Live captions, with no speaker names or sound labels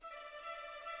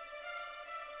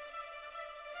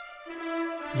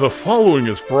The following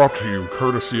is brought to you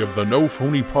courtesy of the No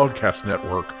Phony Podcast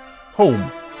Network,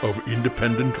 home of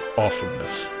independent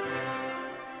awesomeness.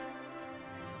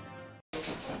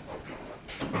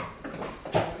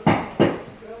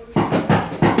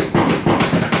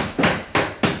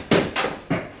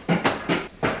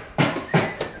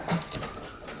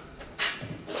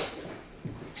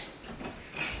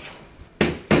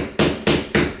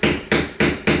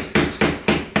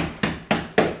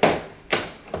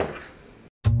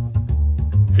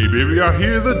 Hey baby, I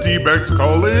hear the D-bags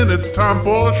calling, it's time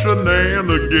for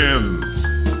shenanigans.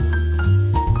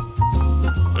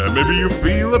 And maybe you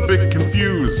feel a bit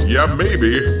confused, yeah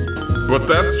maybe, but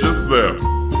that's just them.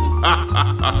 Ha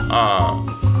ha ha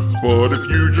ha. But if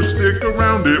you just stick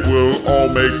around, it will all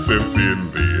make sense in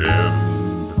the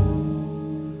end.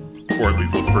 Or at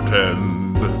least let's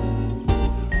pretend.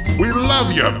 We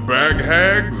love ya, bag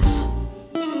hags!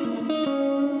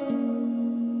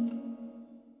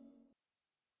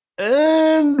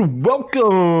 And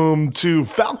welcome to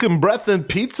Falcon Breath and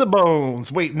Pizza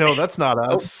Bones. Wait, no, that's not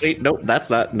us. Oh, wait, no, that's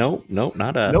not. No,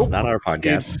 not us. Nope. Not our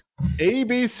podcast. It's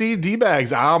ABC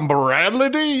D-Bags. I'm Bradley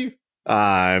D.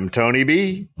 I'm Tony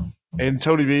B. And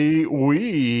Tony B,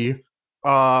 we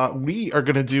are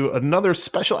going to do another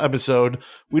special episode.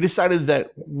 We decided that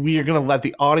we are going to let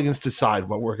the audience decide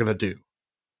what we're going to do.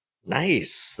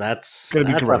 Nice. That's Gonna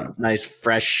be great. a nice,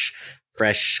 fresh,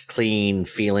 clean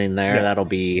feeling there. Yeah. That'll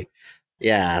be,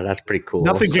 that's pretty cool.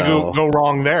 Nothing can go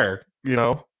wrong there, you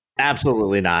know?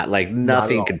 Absolutely not. Like Not at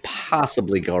nothing all. could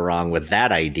possibly go wrong with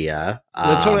that idea.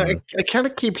 Tony, I kind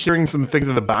of keep hearing some things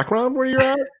in the background where you're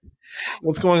at.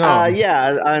 What's going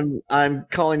on? I'm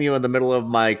calling you in the middle of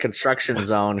my construction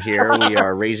zone here. We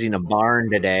are raising a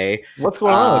barn today. What's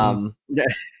going on?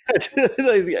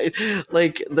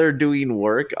 Like they're doing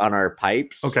work on our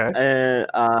pipes. Okay.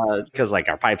 Because like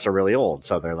our pipes are really old,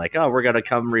 so they're like, "Oh, we're gonna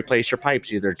come replace your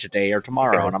pipes either today or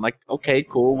tomorrow." Okay. And I'm like, "Okay,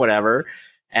 cool, whatever."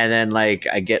 And then like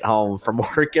I get home from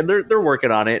work and they're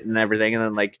working on it and everything. And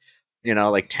then like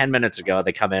 10 minutes ago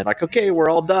they come in like, "Okay, we're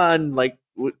all done. Like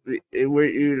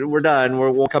we're done.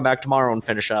 We'll come back tomorrow and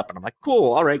finish up." And I'm like,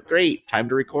 "Cool, all right, great. Time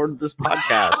to record this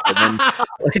podcast." And then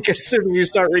like as soon as you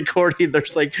start recording,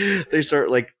 they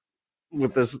start like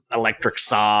with this electric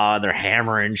saw and they're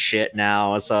hammering shit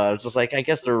now. So it's just like, I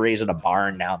guess they're raising a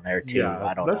barn down there too.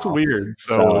 I don't know. That's weird.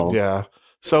 So yeah.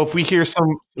 So if we hear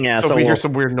some hear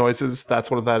some weird noises,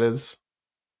 that's what that is.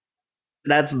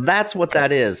 That's what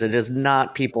that is. It is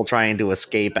not people trying to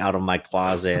escape out of my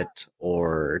closet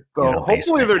or So hopefully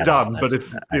basement they're at all. done. But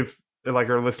if like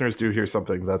our listeners do hear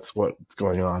something, that's what's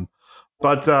going on.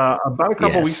 But about a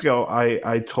couple weeks ago,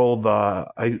 I told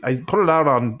I put it out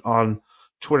on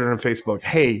Twitter and Facebook.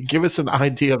 Hey, give us an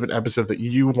idea of an episode that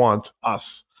you want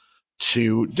us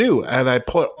to do, and I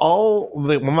put not all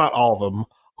of them,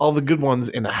 all the good ones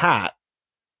in a hat,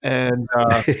 and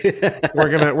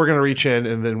we're gonna reach in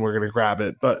and then we're gonna grab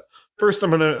it. But first, I'm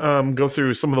gonna go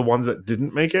through some of the ones that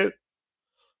didn't make it.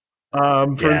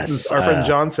 For instance, our friend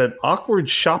John said, "Awkward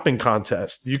shopping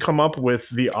contest. You come up with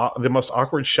the most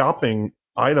awkward shopping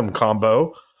item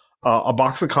combo: a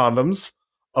box of condoms,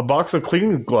 a box of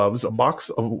cleaning gloves, a box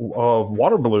of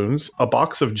water balloons, a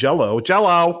box of Jello,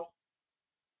 or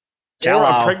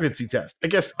a pregnancy test." I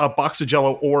guess a box of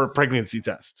Jello or a pregnancy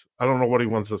test. I don't know what he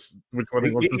wants us. Which one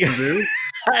he wants us to do?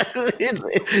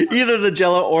 It's either the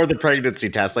Jello or the pregnancy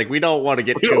test. Like we don't want to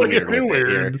get too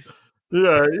weird. Here.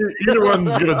 Yeah, either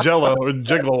one's gonna Jello or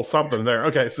jiggle something there.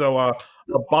 Okay, so a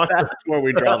box. That's where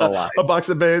we draw the line. A box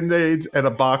of Band-Aids and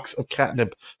a box of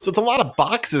catnip. So it's a lot of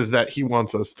boxes that he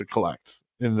wants us to collect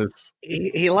in this.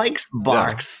 He likes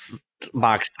boxed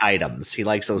items. He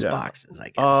likes those boxes, I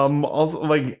guess. Also,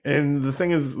 like, and the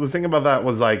thing about that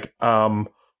was like, I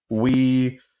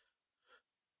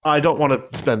don't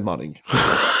want to spend money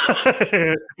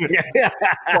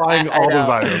buying all those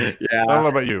items. Yeah, I don't know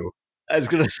about you. I was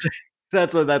gonna say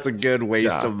that's a good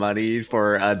waste of money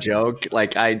for a joke.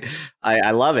 Like I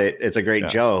love it. It's a great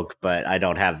joke, but I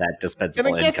don't have that dispensable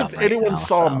income. And I guess if anyone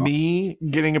saw me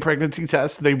getting a pregnancy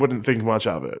test, they wouldn't think much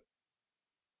of it.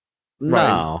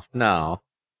 No.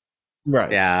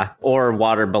 Right. Yeah. Or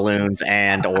water balloons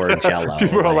and or Jello.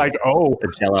 People are like, "Oh,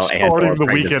 Jello starting the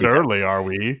weekend early, are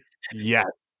we?" Yeah.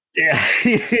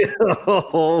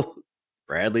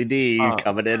 Bradley D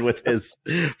coming in with his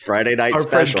Friday night Our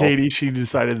special. friend Katie, she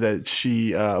decided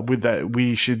that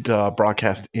we should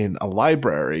broadcast in a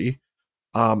library,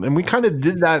 and we kind of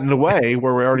did that in a way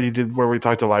where we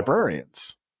talked to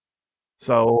librarians.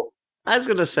 So I was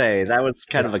gonna say that was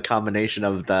kind of a combination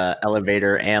of the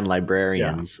elevator and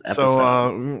librarians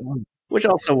episode. So Which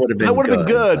also would have been that would have been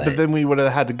good, but but then we would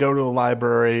have had to go to a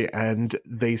library and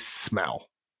they smell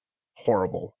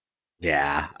horrible.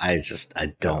 yeah, I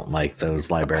don't like those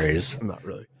libraries. Not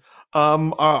really.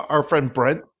 Our friend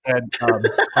Brent and our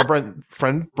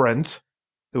friend Brent,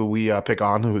 who we pick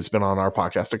on, who's been on our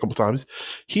podcast a couple times,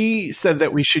 he said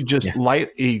that we should just light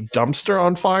a dumpster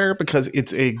on fire because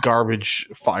it's a garbage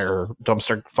fire,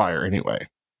 dumpster fire anyway.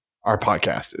 Our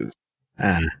podcast is.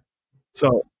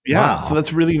 So yeah, so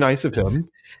that's really nice of him.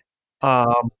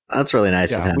 That's really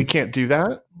nice of him. We can't do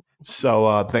that.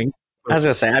 So thanks. I was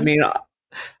gonna say, I mean,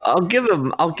 I'll give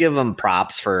him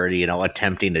props for,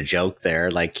 attempting a joke there.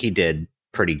 Like, he did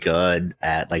pretty good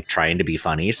at like trying to be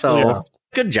funny. So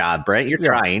good job, Brent. You're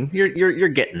trying. You're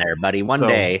getting there, buddy. One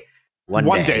day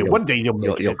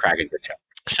you'll crack a good joke.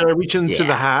 Should I reach into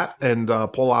the hat and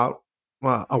pull out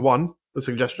a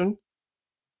suggestion?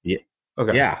 Yeah.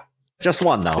 Okay. Yeah. Just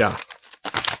one though. Yeah.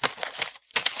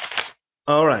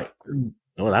 All right.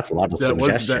 Oh, that's a lot of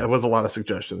suggestions. That was a lot of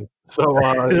suggestions. So,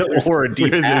 or a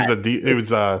deep hat. It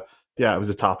was a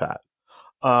top hat.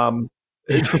 I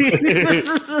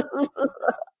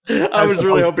was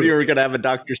really hoping you were going to have a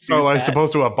Dr. Seuss hat. As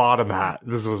opposed to a bottom hat.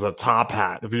 This was a top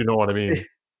hat, if you know what I mean.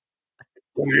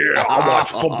 Yeah, I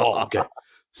watch football. Okay.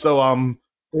 So,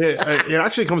 it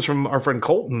actually comes from our friend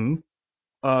Colton.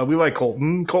 We like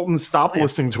Colton. Colton stopped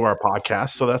listening to our podcast,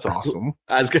 so that's awesome.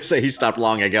 I was going to say he stopped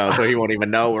long ago, so he won't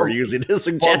even know we're using his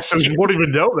suggestion. So he won't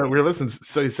even know that we're listening.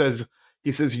 So he says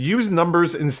use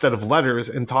numbers instead of letters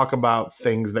and talk about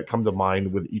things that come to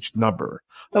mind with each number.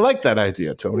 I like that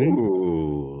idea, Tony.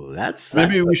 Ooh,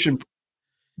 maybe we should.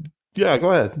 Yeah,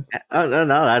 go ahead.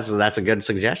 No, that's a good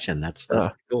suggestion. That's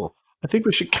cool. I think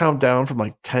we should count down from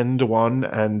like 10 to 1,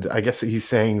 and I guess he's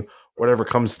saying whatever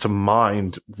comes to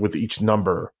mind with each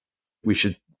number, we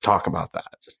should talk about that.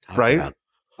 Just talk about.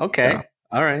 Okay. Yeah.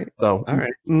 All right. So, all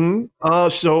right.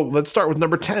 So let's start with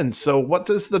number 10. So what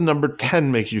does the number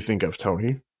 10 make you think of,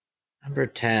 Tony? Number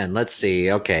 10. Let's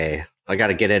see. Okay. I got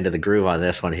to get into the groove on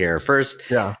this one here. First,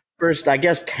 I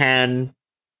guess 10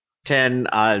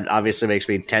 obviously makes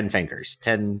me 10 fingers.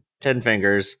 10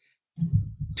 fingers,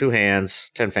 2 hands,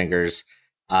 10 fingers.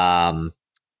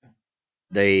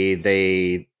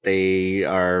 They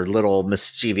are little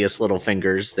mischievous little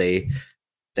fingers. They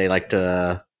like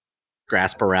to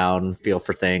grasp around, feel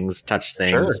for things, touch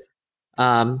things.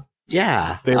 Sure.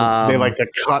 Yeah. They like to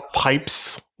cut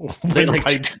pipes. They like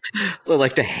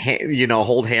to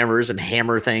hold hammers and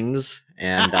hammer things.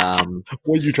 And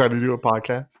what you trying to do a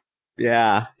podcast?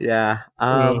 Yeah.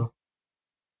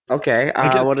 Okay.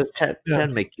 What does 10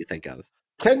 make you think of?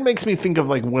 10 makes me think of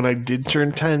like when I did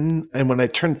turn 10, and when I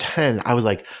turned 10, I was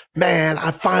like, man, I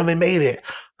finally made it.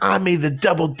 I made the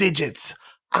double digits.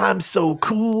 I'm so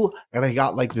cool. And I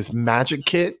got like this magic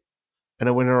kit, and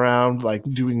I went around like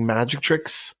doing magic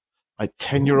tricks, like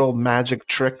 10-year-old magic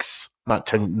tricks. Not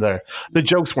 10 there. The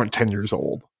jokes weren't 10 years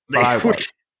old. But I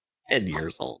was 10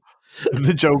 years old.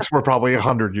 The jokes were probably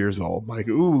 100 years old. Like,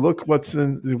 ooh, look what's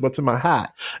in my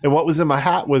hat. And what was in my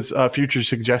hat was future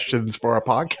suggestions for our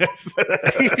podcast.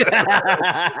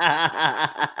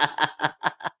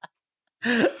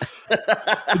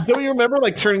 Don't you remember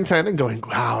like turning 10 and going,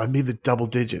 wow, I made the double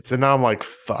digits. And now I'm like,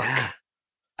 fuck.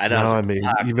 I know. Now I made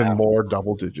even more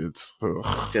double digits.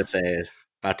 I'd say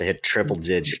about to hit triple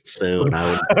digits soon.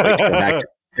 I would like to go back to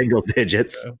single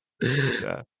digits.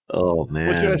 Yeah. Oh, man.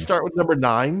 Well, should I start with number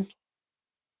 9?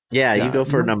 Yeah, you go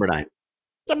for number 9.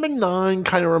 Number 9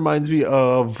 kind of reminds me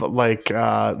of like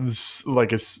a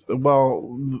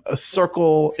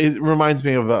circle. It reminds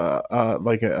me of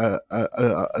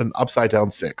an upside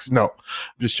down 6. No,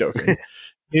 I'm just joking.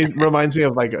 It reminds me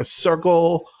of like a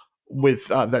circle with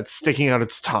that's sticking out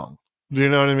its tongue. Do you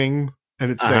know what I mean?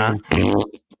 And it's saying,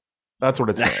 that's what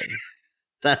it's saying.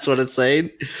 That's what it's saying.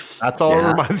 That's all it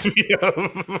reminds me of.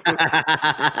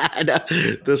 I know.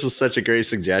 This was such a great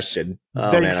suggestion. Oh,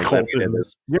 thanks, Colton.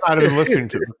 You're not even listening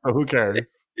to it, so who cares?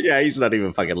 Yeah, he's not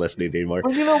even fucking listening anymore.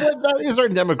 Well, you know what? That is our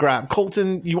demographic.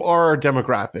 Colton, you are our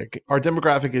demographic. Our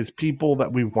demographic is people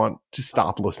that we want to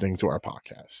stop listening to our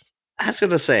podcast. I was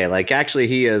going to say, like, actually,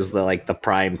 he is the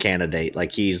prime candidate.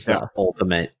 Like, he's the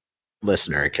ultimate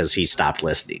listener because he stopped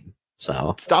listening.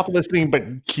 So stop listening, but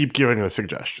keep giving us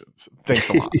suggestions. Thanks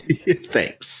a lot.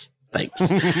 Thanks.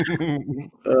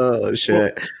 Oh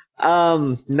shit.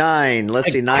 9.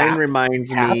 Let's see. 9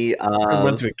 reminds me of.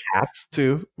 Went through cats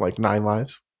too, like 9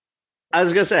 lives. I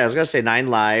was gonna say 9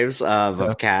 lives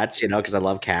of cats. Because I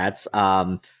love cats.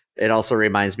 It also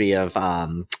reminds me of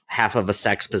half of a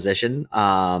sex position,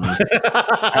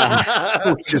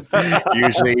 which is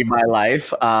usually my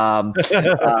life.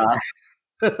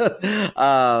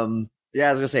 Yeah,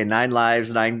 I was gonna say 9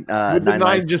 lives, nine. Would the 9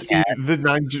 lives.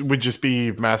 would just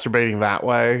be masturbating that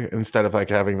way instead of like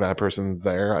having that person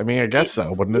there? I mean, I guess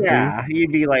so, wouldn't it be? Yeah,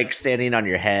 you'd be like standing on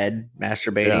your head, Yeah,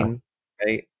 masturbating,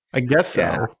 right? I guess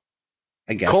Yeah, so.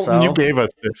 I guess Colton, you so. gave us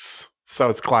this, so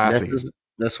it's classy.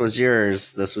 This was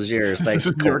yours. This was yours. This Thanks.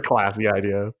 is your classy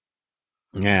idea.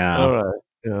 Yeah. All right.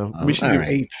 Yeah, we should all do right.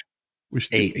 8. We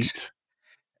should do 8.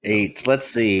 8. Let's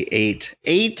see. 8.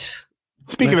 8.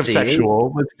 Speaking Let's of see, 8.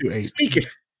 sexual, let's do 8. Speaking.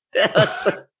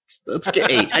 Let's get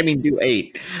 8. I mean, do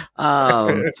 8.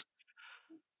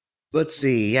 Let's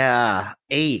see. Yeah,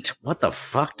 8. What the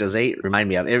fuck does 8 remind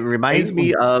me of? It reminds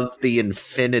me of the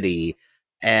Infinity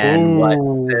and what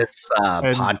this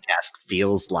podcast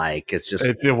feels like. It's just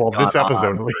this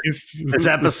episode at least. This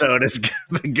episode has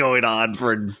been going on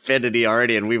for Infinity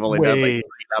already, and we've only done like 3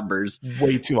 numbers.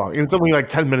 Way too long. And it's only like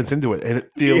 10 minutes into it, and it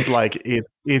feels like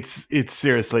it's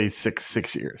seriously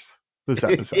six years. This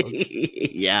episode.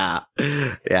 Yeah.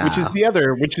 Which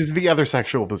is the other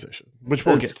sexual position, which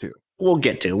we'll get to. We'll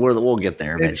get to. We'll get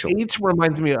there eventually. 8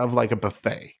 reminds me of like a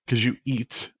buffet because you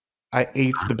eat. I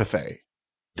ate the buffet.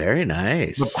 Very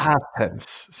nice. The past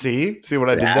tense. See what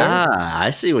I did there? Yeah,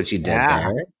 I see what you did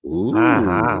there.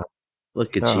 Ooh,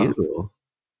 look at you.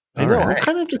 I know. I'm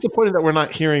kind of disappointed that we're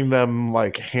not hearing them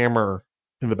like hammer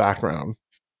in the background.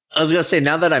 I was gonna say,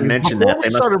 now that I mentioned that, they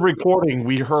started recording.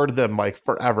 We heard them like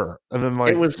forever, and then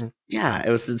like it was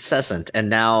incessant. And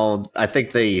now I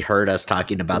think they heard us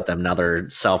talking about them. Now they're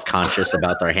self-conscious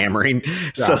about their hammering,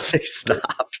 so they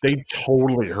stopped. They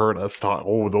totally heard us talk.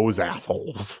 Oh, those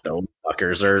assholes! Those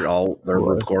fuckers! They're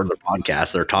recording their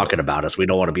podcast. They're talking about us. We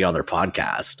don't want to be on their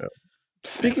podcast.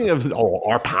 Speaking of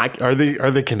our podcast,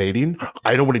 are they Canadian?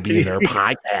 I don't want to be in their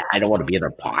podcast. I don't want to be in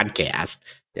their podcast.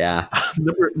 Yeah.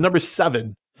 Number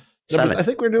 7. I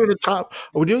think we're doing are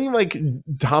we doing like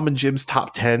Tom and Jim's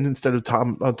top 10 instead of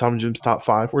Tom and Jim's top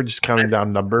 5? We're just counting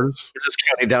down numbers. We're just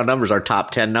counting down numbers. Our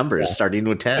top 10 numbers, starting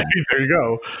with 10. There you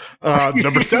go.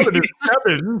 Number 7 is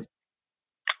 7,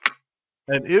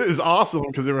 and it is awesome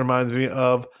because it reminds me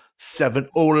of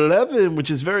 7-Eleven,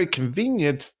 which is very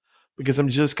convenient because I'm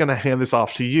just gonna hand this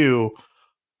off to you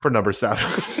for number 7.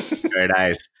 Very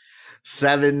nice.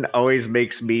 7 always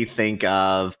makes me think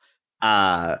of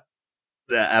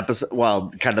the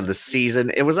episode, kind of the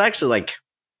season. It was actually like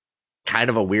kind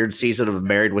of a weird season of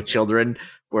Married with Children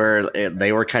where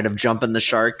they were kind of jumping the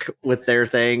shark with their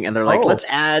thing, and they're like, let's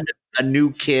add a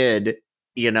new kid,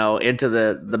 into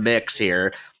the mix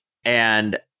here.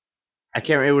 And I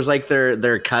can't remember, it was like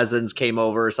their cousins came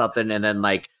over or something, and then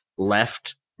like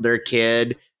left their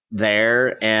kid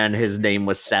there, and his name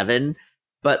was 7,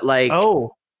 but like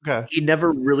he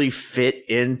never really fit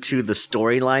into the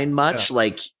storyline much.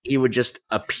 Like he would just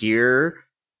appear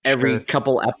every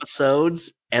couple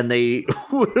episodes, and they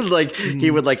would like he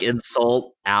would like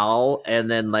insult Al and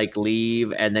then like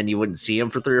leave, and then you wouldn't see him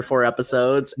for 3 or 4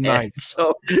 episodes. Nice. And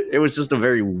so it was just a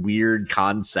very weird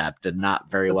concept and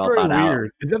not very well thought out.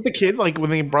 Is that the kid? Like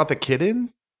when they brought the kid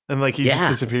in and like he just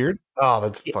disappeared? Oh,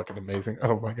 that's fucking amazing.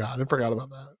 Oh my God, I forgot about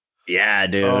that. Yeah,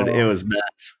 dude, it was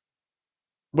nuts.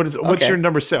 What's your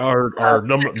number 6? Our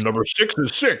number 6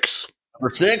 is 6. Number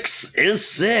 6 is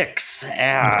 6.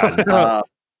 And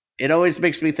it always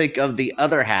makes me think of the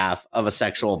other half of a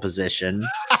sexual position.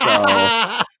 So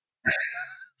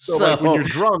like when you're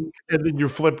drunk and then you're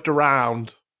flipped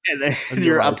around. And then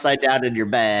you're like, upside down in your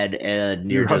bed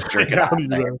and you're just jerking off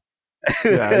there.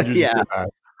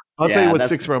 I'll tell you what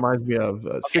 6 reminds me of.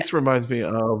 6 reminds me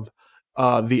of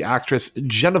the actress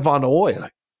Jenna Von Oy,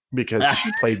 because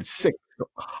she played 6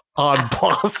 on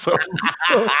Blossom.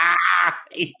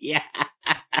 Yeah.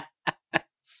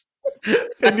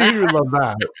 I knew you would love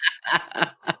that.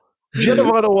 Jenna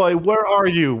Von Oy, where are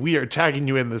you? We are tagging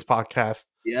you in this podcast.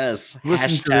 Yes. Listen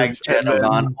to this, Jenna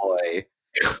Von Oy.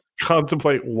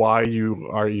 Contemplate why you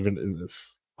are even in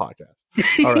this podcast.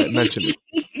 All right, mention it.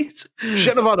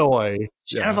 Jenna Von Oy.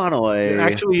 Jenna Von Oy.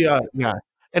 Actually,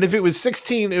 and if it was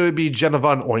 16, it would be Jenna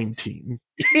Von Ointeen.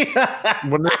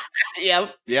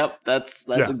 Yep. That's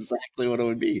exactly what it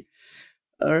would be.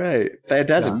 All right,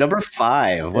 fantastic. Number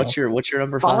 5. What's your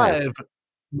number 5?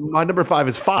 My number 5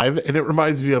 is 5, and it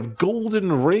reminds me of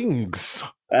Golden Rings.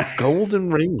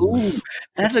 Golden Rings. Ooh,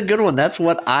 that's a good one. That's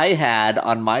what I had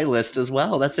on my list as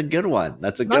well. That's a good one.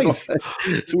 That's a good one.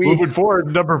 Moving forward,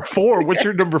 number 4. What's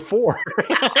your number 4?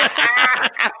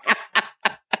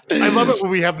 I love it when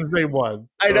we have the same one.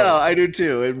 I know, I do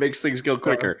too. It makes things go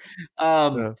quicker.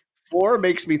 4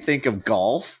 makes me think of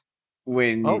golf.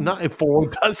 When not if 4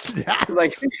 does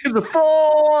like the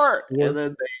 4, and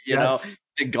then you know,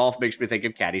 and golf makes me think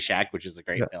of Caddyshack, which is a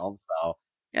great film. So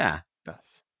yes.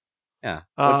 Yeah.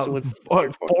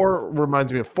 Four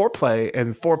reminds me of foreplay,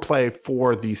 and foreplay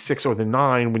for the 6 or the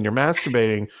 9 when you're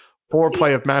masturbating.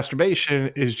 Foreplay of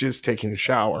masturbation is just taking a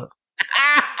shower.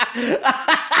 Am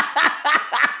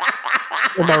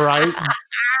I right?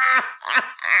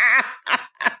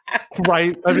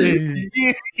 Right? I mean,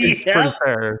 it's pretty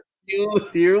fair.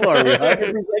 You are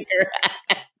 100%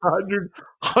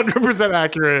 100%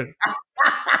 accurate.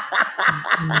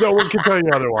 No one can tell you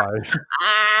otherwise.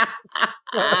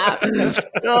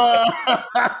 Oh,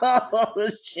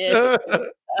 shit.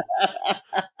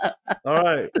 All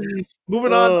right.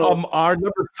 Moving on. Our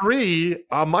number 3,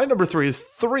 my number 3 is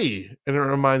 3. And it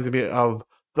reminds me of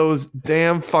those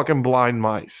damn fucking blind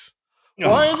mice.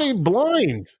 Why are they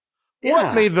blind? Yeah.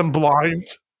 What made them blind?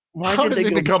 How did they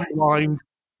become blind?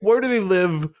 Where do they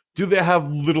live? Do they have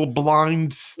little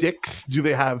blind sticks? Do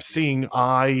they have seeing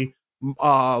eye,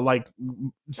 like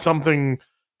something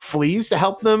fleas to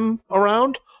help them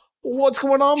around? What's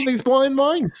going on with these blind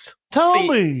mice? Tell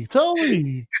me.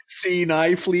 Seeing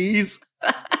eye fleas.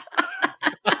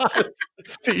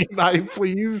 Seeing eye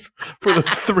fleas for those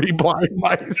 3 blind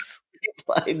mice. 3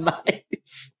 blind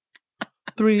mice.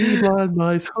 3 blind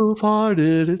mice who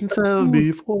farted in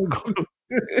 74.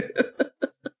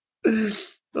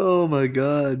 Oh my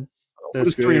god. What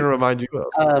does 3 remind you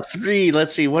of? 3,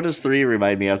 let's see. What does 3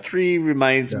 remind me of? 3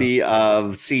 reminds me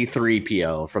of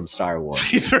C-3PO from Star Wars.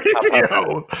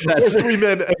 C-3PO. That's 3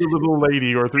 men and a little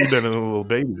lady, or 3 men and a little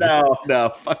baby.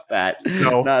 No, fuck that.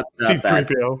 No, not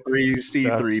C-3PO. That.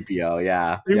 C-3PO,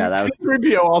 yeah.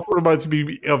 C-3PO also reminds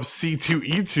me of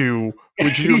C2E2,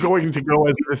 which you're going to go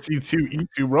as the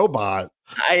C2E2 robot.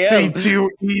 I am.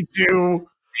 C2E2,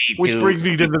 which brings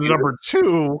me to the number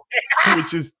 2,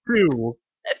 which is 2.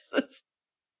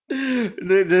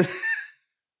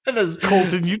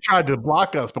 Colton, you tried to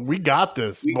block us, but we got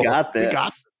this. We got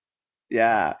this.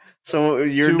 Yeah. So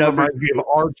your number reminds me of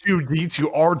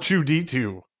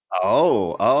R2D2.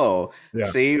 Oh. Yeah.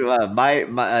 See,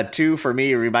 my 2 for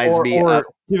me reminds me of.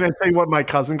 Can I tell you what my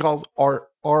cousin calls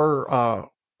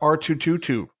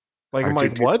R222? Like, I'm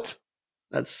like, what?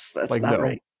 That's like, not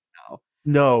right.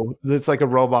 No, it's like a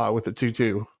robot with a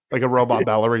tutu, like a robot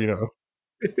ballerina.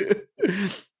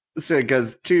 So,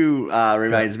 because 2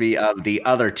 reminds me of the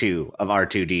other 2 of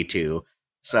R2D2,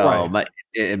 so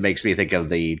it makes me think of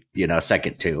the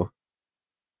second 2.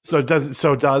 So it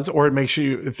does, or it makes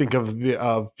you think of the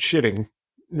shitting,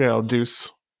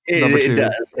 deuce. It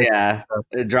does, yeah.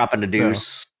 Dropping a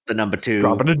deuce, the number 2.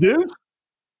 Dropping a deuce.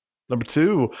 Number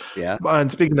 2. Yeah.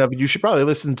 And speaking of, you should probably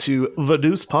listen to the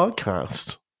Deuce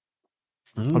podcast.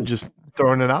 I'm just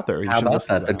throwing it out there. How about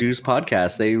that? The Deuce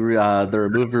podcast. They're a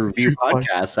movie review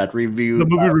podcast that review the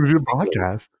movie review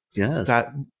podcast. Yes,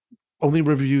 that only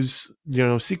reviews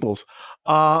sequels.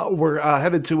 We're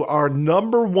headed to our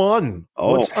number 1.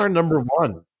 Oh. What's our number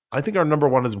 1? I think our number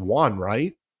 1 is 1,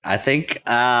 right? I think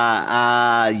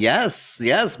yes.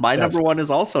 My number 1 is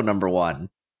also number 1.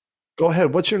 Go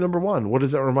ahead. What's your number 1? What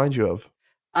does that remind you of?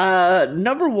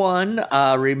 Number 1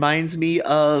 reminds me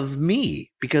of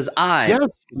me, because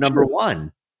number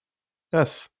 1.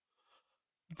 Yes.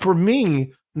 For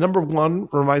me, number 1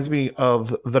 reminds me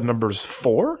of the numbers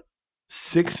 4,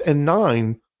 6, and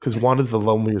 9, because 1 is the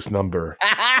loneliest number.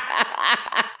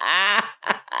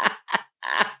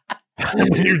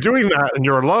 When you're doing that and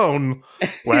you're alone,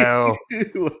 well,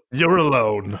 you're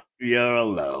alone. You're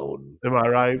alone. Am I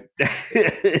right?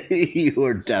 You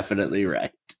are definitely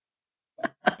right.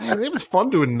 Man, it was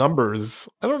fun doing numbers.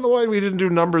 I don't know why we didn't do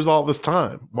numbers all this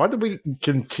time. Why did we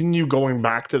continue going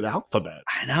back to the alphabet?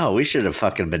 I know. We should have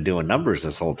fucking been doing numbers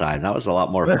this whole time. That was a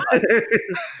lot more fun.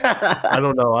 I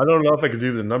don't know. I don't know if I could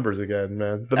do the numbers again,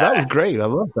 man. But that was great. I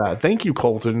love that. Thank you,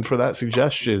 Colton, for that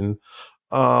suggestion.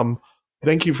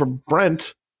 Thank you for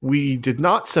Brent. We did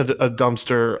not set a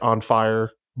dumpster on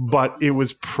fire, but it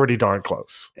was pretty darn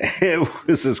close. It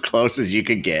was as close as you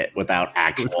could get without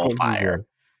actual fire.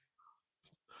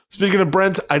 Speaking of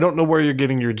Brent, I don't know where you're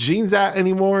getting your jeans at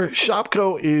anymore.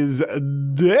 Shopko is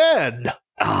dead.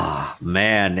 Oh,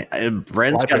 man.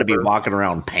 Brent's got to be walking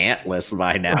around pantless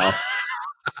by now.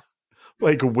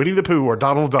 Like Winnie the Pooh or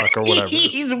Donald Duck or whatever.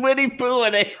 He's Winnie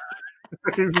Poohing it.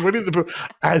 He's Winnie the Pooh.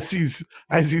 As he's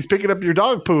picking up your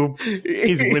dog poop,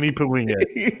 he's Winnie Poohing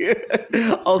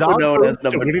it. Also dog known as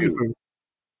number Winnie 2.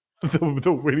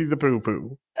 The Winnie the Pooh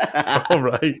Pooh. All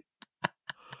right.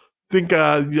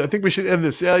 I think we should end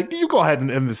this. You go ahead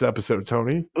and end this episode,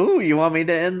 Tony. Ooh, you want me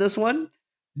to end this one?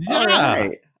 Yeah.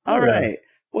 All right.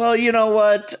 Well, you know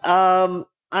what? I'm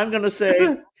gonna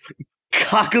say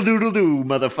cock-a-doodle-doo,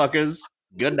 motherfuckers.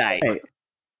 Good night.